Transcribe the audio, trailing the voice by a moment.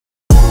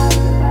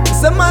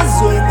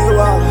Ngisemazweni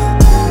wawo,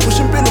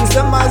 kusho impilo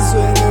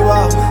ngisemazweni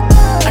wawo,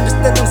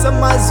 understand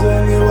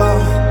ngisemazweni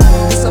wawo,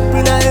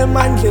 ngisaphila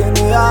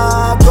emandleni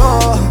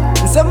yakho.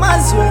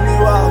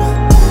 Ngisemazweni wawo,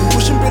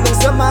 kusho impilo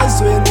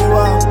ngisemazweni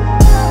wawo,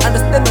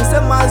 understand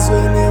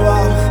ngisemazweni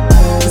wawo,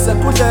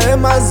 ngisakudla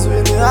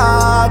emazweni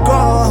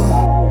yakho.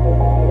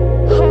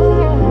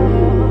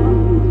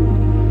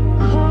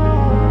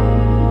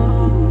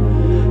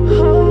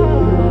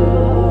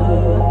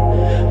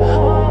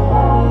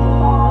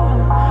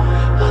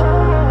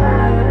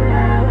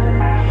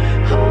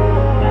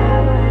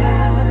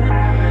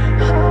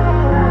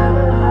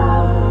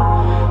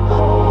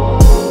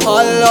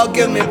 Allah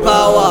give me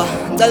power,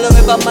 njalo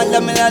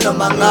ngibamandla mina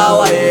noma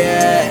ngawa,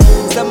 yeah.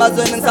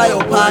 Semazweni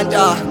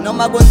ngisayophanda,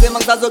 noma kunzima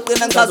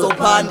ngisazoqina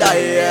ngisazophanda,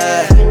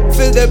 yeah.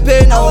 Feel the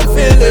pain, I won't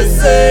feel the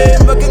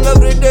same. Working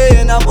every day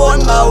and I'm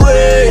on my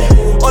way,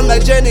 on my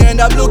journey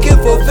and I'm looking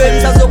for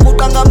fame.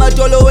 Sazobuqa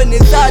ngamadolo when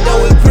it's hard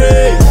I will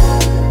pray.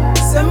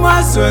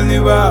 Semazweni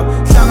baba,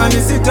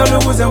 hlanganisa ithole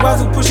ukuze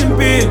ngikwazi ukuphusha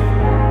impilo.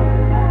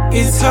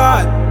 It's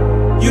hard,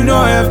 you know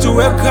I have to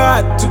work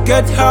hard to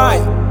get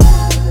high.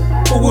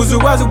 Ukuze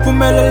ukwazi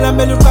ukuphumelela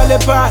mele uqale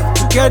phansi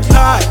to get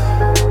high.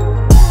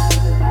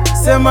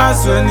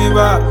 Semazweni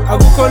baba,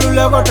 akukho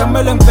lula kodwa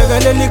kumele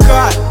ngibhekelele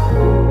ikhaya.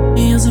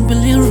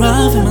 Iyazimpilo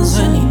rough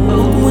emazweni,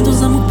 umuntu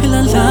uzama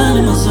ukuphila dlala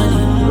emazweni.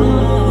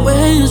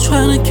 Where you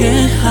tryna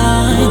get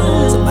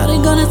high, somebody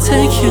gonna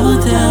take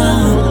you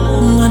down.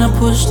 I'm gonna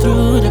push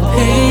through the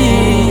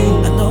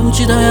pain. I know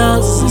umjida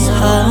yazi is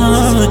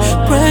hard.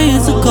 Pray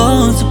to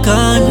God to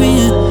guide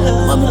me.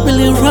 I'm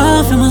really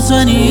rough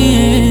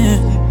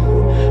emazweni.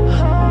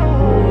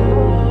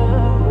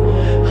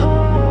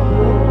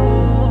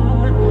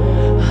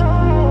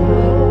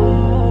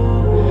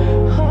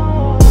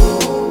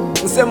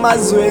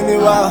 Ngisemazweni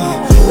wawo,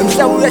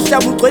 emhlaba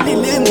uyahlaba ugcwele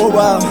ilingo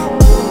baba,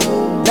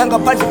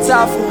 nangaphandle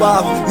ithafu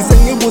baba, ngise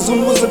ngibuza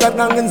umbuzo kanti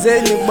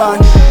ngangenzeni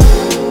kubani.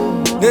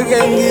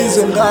 Ngeke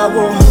ngizwe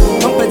ngabo,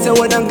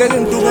 ngiphethe wena ngeke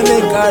ngiduke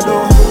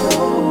nezingalo,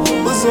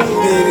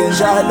 uzungibheke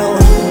njalo,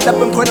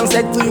 lapho ngikhona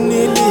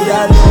ngisayigcinile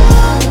iyalo.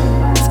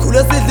 Sikhule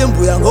sidla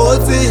imbuya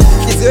ngothi,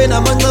 inhliziyo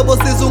namanxebo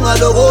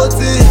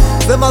sizungalokothi.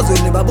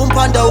 Semazweni baba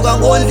umphanda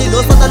ukangondli,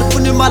 nosana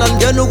lifuna imali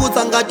alingena ukuthi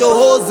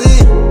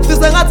angikatohozi.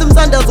 Fise ngathi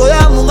imsandazo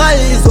yami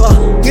ungayizwa,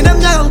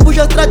 ngineminyaka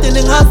ngiphusha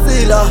estradini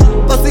ngihasila.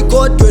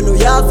 Basigodweni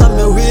uyazi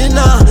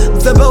amewina,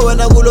 ngisembe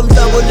wena kulo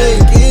mhlaba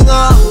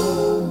oneyinkinga.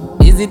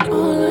 Is it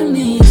all I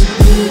need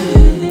to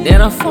be?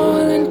 That I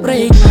fall and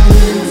break my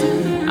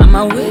wings. I'm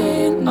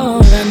aware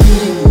all I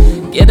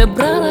need. Get a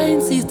brother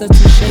and sister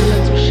to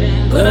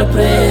share. But I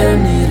pray I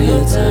need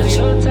your touch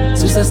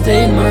to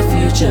sustain my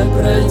future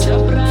bright.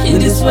 In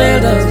this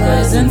world of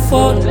rise and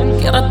fall,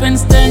 get up and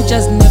stand,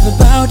 just never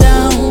bow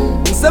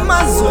down.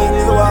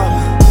 Ngisemazweni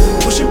wawo,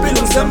 kusho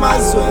impilo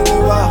ngisemazweni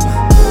wawo,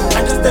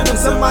 understand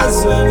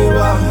ngisemazweni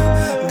wawo,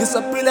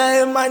 ngisaphila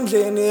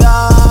emandleni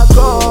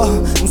yakho.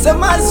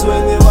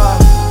 Ngisemazweni wawo,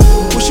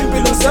 kusho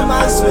impilo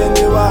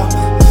ngisemazweni wawo,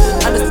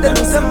 understand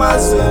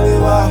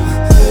ngisemazweni wawo,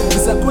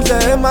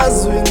 ngisakudla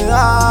emazweni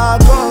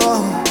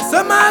yakho.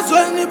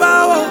 Semazweni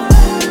bawo,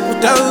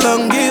 kudala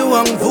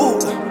ngiwa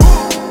ngivuka,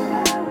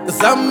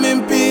 ngizama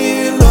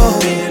impilo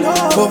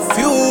for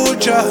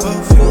future.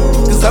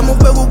 Ngizama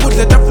ukubeka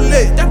ukudla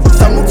etafuleni,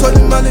 ngizama ukuthola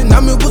imali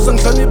nami ukuze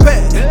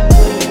ngihlonipheke.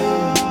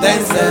 They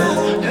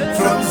said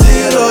from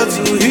zero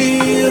to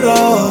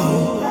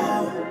hero.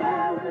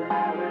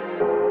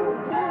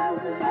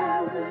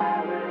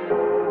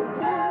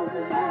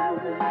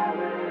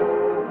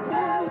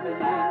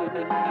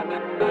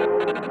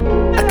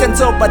 I can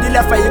tell by the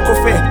life I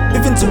fair.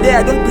 Even today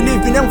I don't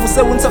believe in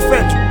Emvuse winter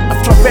fed.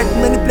 I've traveled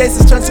many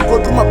places trying to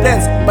go through my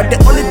plans, but the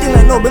only thing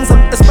I know brings some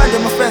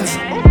expanding my friends.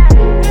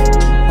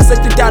 I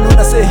set it down when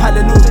I say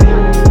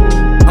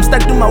hallelujah. I'm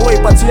stuck to my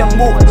way but you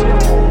move.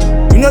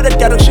 You know the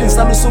directions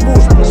I'm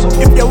smooth.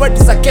 If the word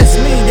is against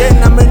me, then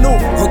I'm a no.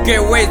 Okay,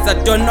 wait,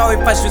 I don't know if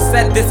I should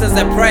set this as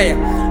a prayer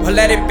or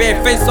let it be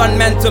face on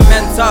man to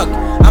man talk.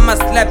 I'ma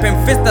slap and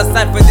fist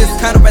aside for this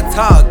kind of a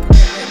talk.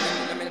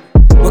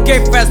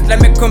 Okay, first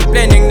let me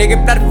complaining, nigga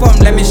platform,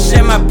 let me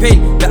share my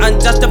pain. The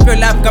unjust of your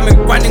life got me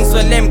grinding so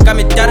lame, got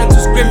me daring to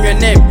scream your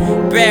name.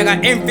 Beg, I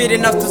ain't fit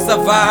enough to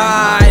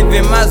survive.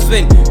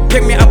 Emazweni,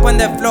 pick me up on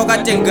the floor,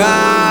 got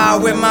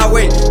with my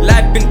way.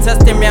 Life been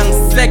testing me, I'm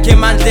sick in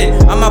my day.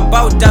 I'm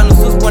about down,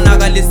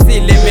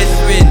 susponagalisile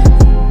Emazweni.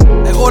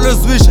 I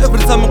always wish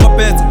every time I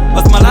better,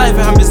 but my life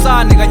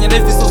ihambisani kanye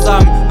nefiso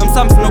zami.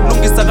 Ngamsami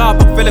sinokulungisa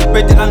kapha kuvele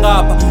kubhedela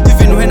ngapha.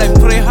 Even when I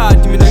pray hard,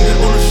 mina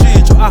ngilibona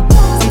ushintsho.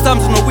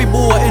 Sometimes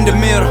nokuyibuka in the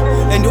mirror,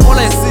 and all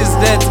I see is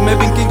that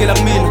maybe inkinga la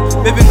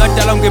kumina. Maybe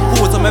ngadala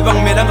ngephutha, maybe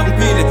angimelanga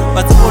ngiphile,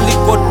 but only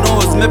God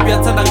knows. Maybe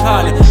yathanda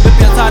ngikhale,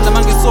 maybe yathanda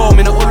mangisoma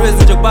mina always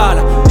nje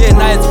kubala. Day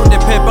nights on the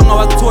paper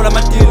ngawathola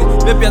amadili.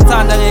 Maybe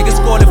yathanda ngeke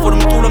isikole for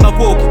umculo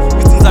ngakhokhi.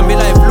 Ngithi ngizame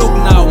life look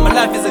now, my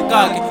life is a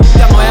kaki.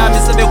 Intama yami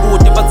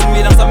sebekude but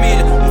mina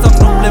ngisamile.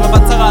 Ngisamile nokublema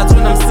bathakathi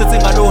when I'm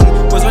sitting alone.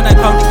 Cause when I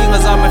count inkinga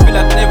zami I feel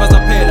like never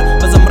zaphela,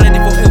 but I'm ready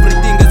for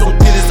everything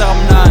ezongiphilisa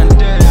kamnandi.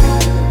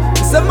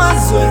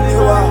 Ngisemazweni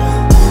wawo,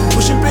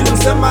 kusho impilo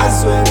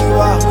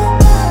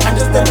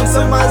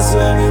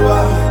Emazweni